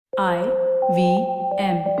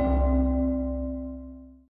IVM.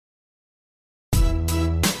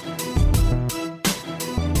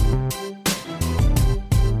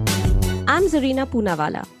 I'm Zarina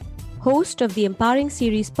Poonawalla, host of the Empowering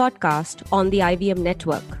Series podcast on the IVM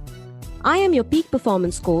network. I am your peak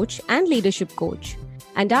performance coach and leadership coach,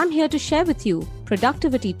 and I'm here to share with you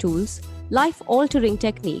productivity tools, life-altering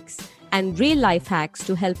techniques, and real-life hacks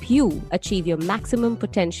to help you achieve your maximum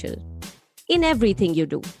potential in everything you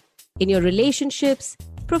do, in your relationships,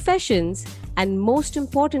 professions, and most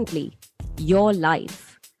importantly, your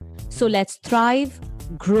life. So let's thrive,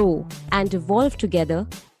 grow, and evolve together,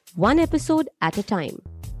 one episode at a time.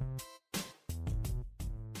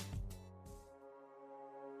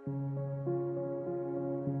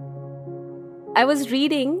 I was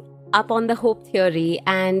reading up on the hope theory,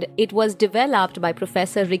 and it was developed by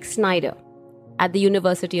Professor Rick Snyder at the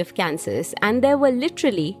University of Kansas, and there were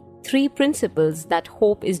literally 3 principles that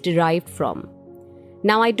hope is derived from.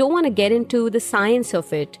 Now, I don't want to get into the science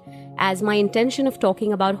of it, as my intention of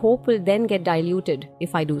talking about hope will then get diluted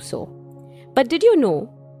if I do so. But did you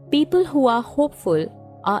know, people who are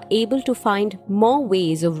hopeful are able to find more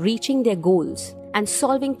ways of reaching their goals and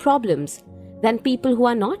solving problems than people who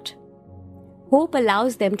are not? Hope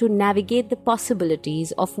allows them to navigate the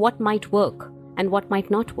possibilities of what might work and what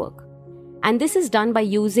might not work. And this is done by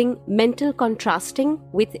using mental contrasting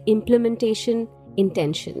with implementation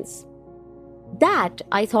intentions. That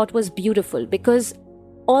I thought was beautiful because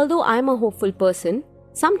although I'm a hopeful person,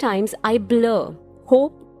 sometimes I blur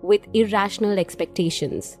hope with irrational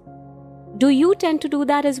expectations. Do you tend to do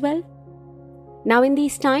that as well? Now, in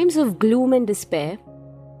these times of gloom and despair,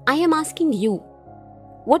 I am asking you,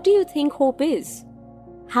 what do you think hope is?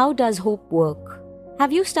 How does hope work?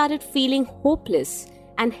 Have you started feeling hopeless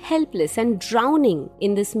and helpless and drowning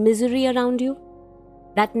in this misery around you?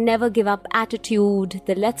 That never give up attitude,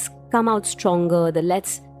 the let's come out stronger, the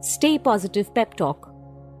let's stay positive pep talk.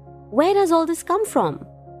 Where does all this come from?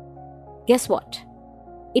 Guess what?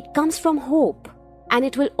 It comes from hope, and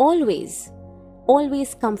it will always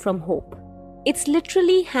come from hope. It's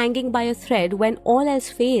literally hanging by a thread when all else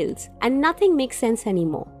fails and nothing makes sense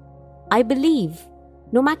anymore. I believe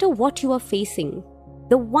no matter what you are facing,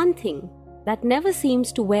 the one thing that never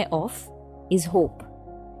seems to wear off is hope.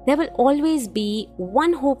 There will always be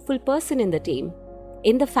one hopeful person in the team,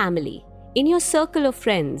 in the family, in your circle of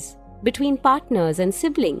friends, between partners and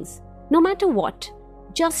siblings. No matter what,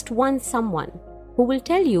 just one someone who will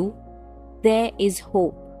tell you there is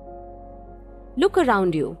hope. Look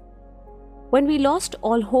around you. When we lost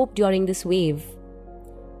all hope during this wave,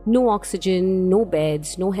 no oxygen, no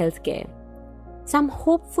beds, no healthcare, some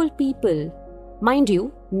hopeful people, mind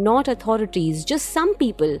you, not authorities, just some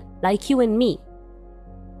people like you and me,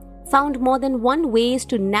 found more than one ways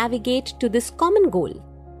to navigate to this common goal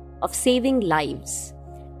of saving lives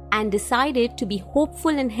and decided to be hopeful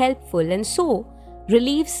and helpful, and so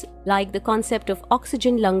reliefs like the concept of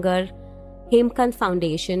Oxygen Langar, Hemkant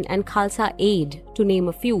Foundation and Khalsa Aid, to name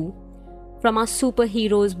a few, from our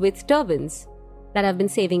superheroes with turbans that have been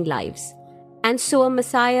saving lives. And so a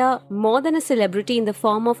messiah more than a celebrity in the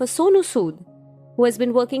form of a Sonu Sood, who has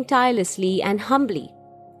been working tirelessly and humbly.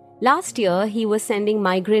 Last year, he was sending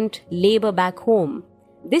migrant labor back home.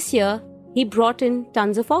 This year, he brought in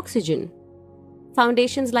tons of oxygen.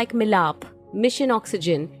 Foundations like Milap, Mission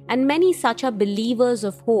Oxygen, and many such are believers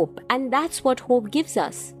of hope, and that's what hope gives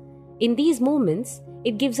us. In these moments,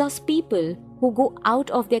 it gives us people who go out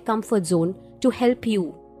of their comfort zone to help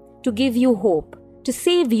you, to give you hope, to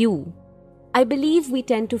save you. I believe we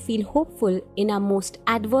tend to feel hopeful in our most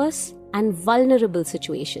adverse and vulnerable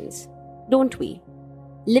situations, don't we?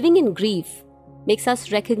 Living in grief makes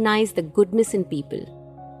us recognize the goodness in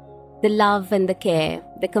people, the love and the care,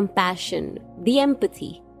 the compassion, the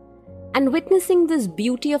empathy. And witnessing this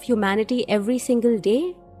beauty of humanity every single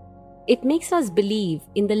day, it makes us believe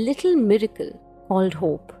in the little miracle called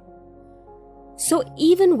hope. So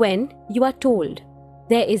even when you are told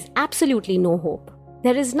there is absolutely no hope,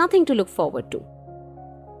 there is nothing to look forward to,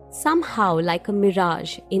 somehow like a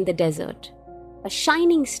mirage in the desert, a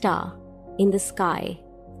shining star in the sky,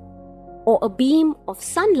 or a beam of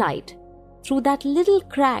sunlight through that little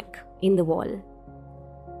crack in the wall,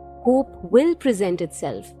 hope will present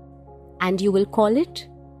itself, and you will call it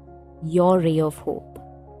your ray of hope.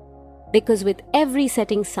 Because with every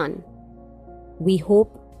setting sun, we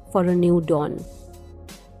hope for a new dawn.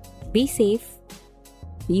 Be safe,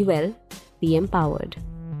 be well, be empowered.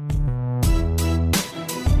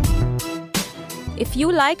 If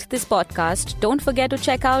you liked this podcast, don't forget to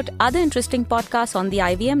check out other interesting podcasts on the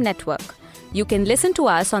IVM network. You can listen to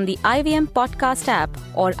us on the IVM Podcast app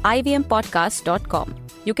or ivmpodcast.com.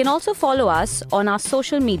 You can also follow us on our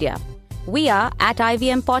social media. We are at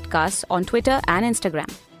IVM Podcasts on Twitter and Instagram.